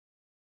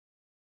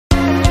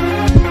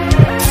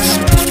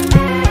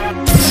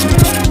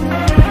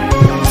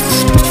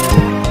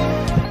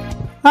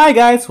Hi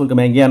guys, welcome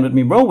again with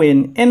me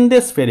Browin. In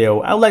this video,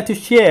 I would like to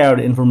share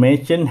the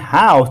information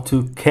how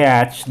to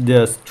catch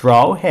the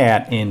straw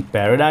hat in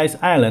Paradise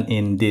Island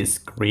in these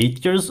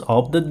creatures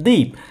of the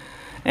deep.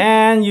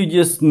 And you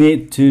just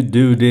need to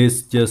do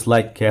this just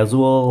like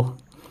casual.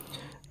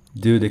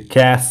 Do the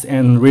cast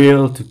and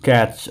reel to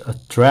catch a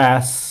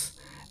trash.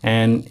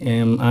 And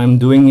I'm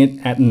doing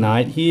it at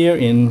night here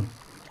in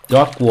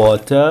dark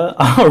water.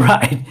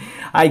 Alright,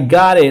 I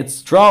got it.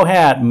 Straw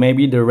hat,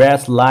 maybe the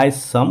rest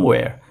lies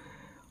somewhere.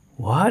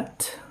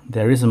 What?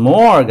 There is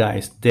more,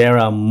 guys. There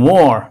are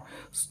more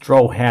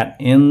straw hat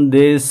in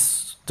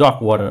this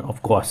dark water,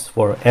 of course,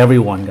 for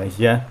everyone, guys.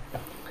 Yeah.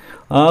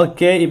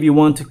 Okay, if you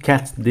want to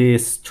catch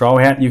this straw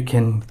hat, you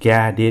can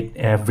get it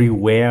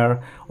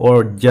everywhere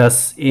or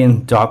just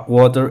in dark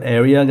water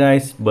area,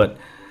 guys. But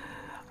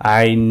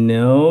I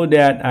know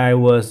that I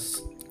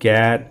was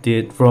get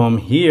it from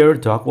here,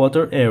 dark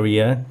water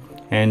area,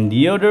 and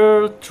the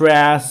other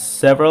trash,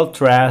 several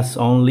trash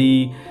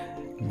only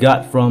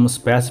got from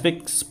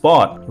specific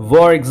spot.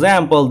 For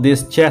example,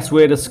 this chest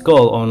with a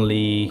skull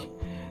only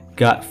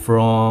got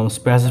from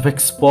specific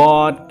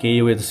spot,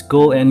 K with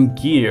skull and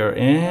gear,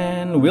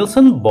 and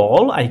Wilson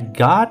ball I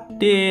got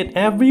it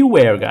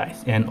everywhere,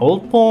 guys. And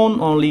old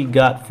pond only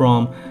got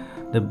from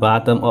the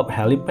bottom of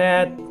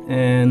helipad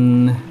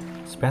and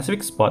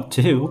specific spot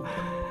too,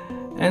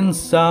 and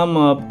some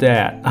of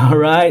that.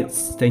 Alright,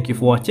 thank you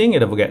for watching.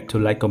 Don't forget to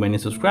like, comment,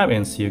 and subscribe,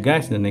 and see you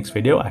guys in the next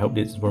video. I hope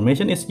this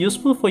information is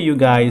useful for you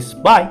guys.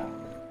 Bye.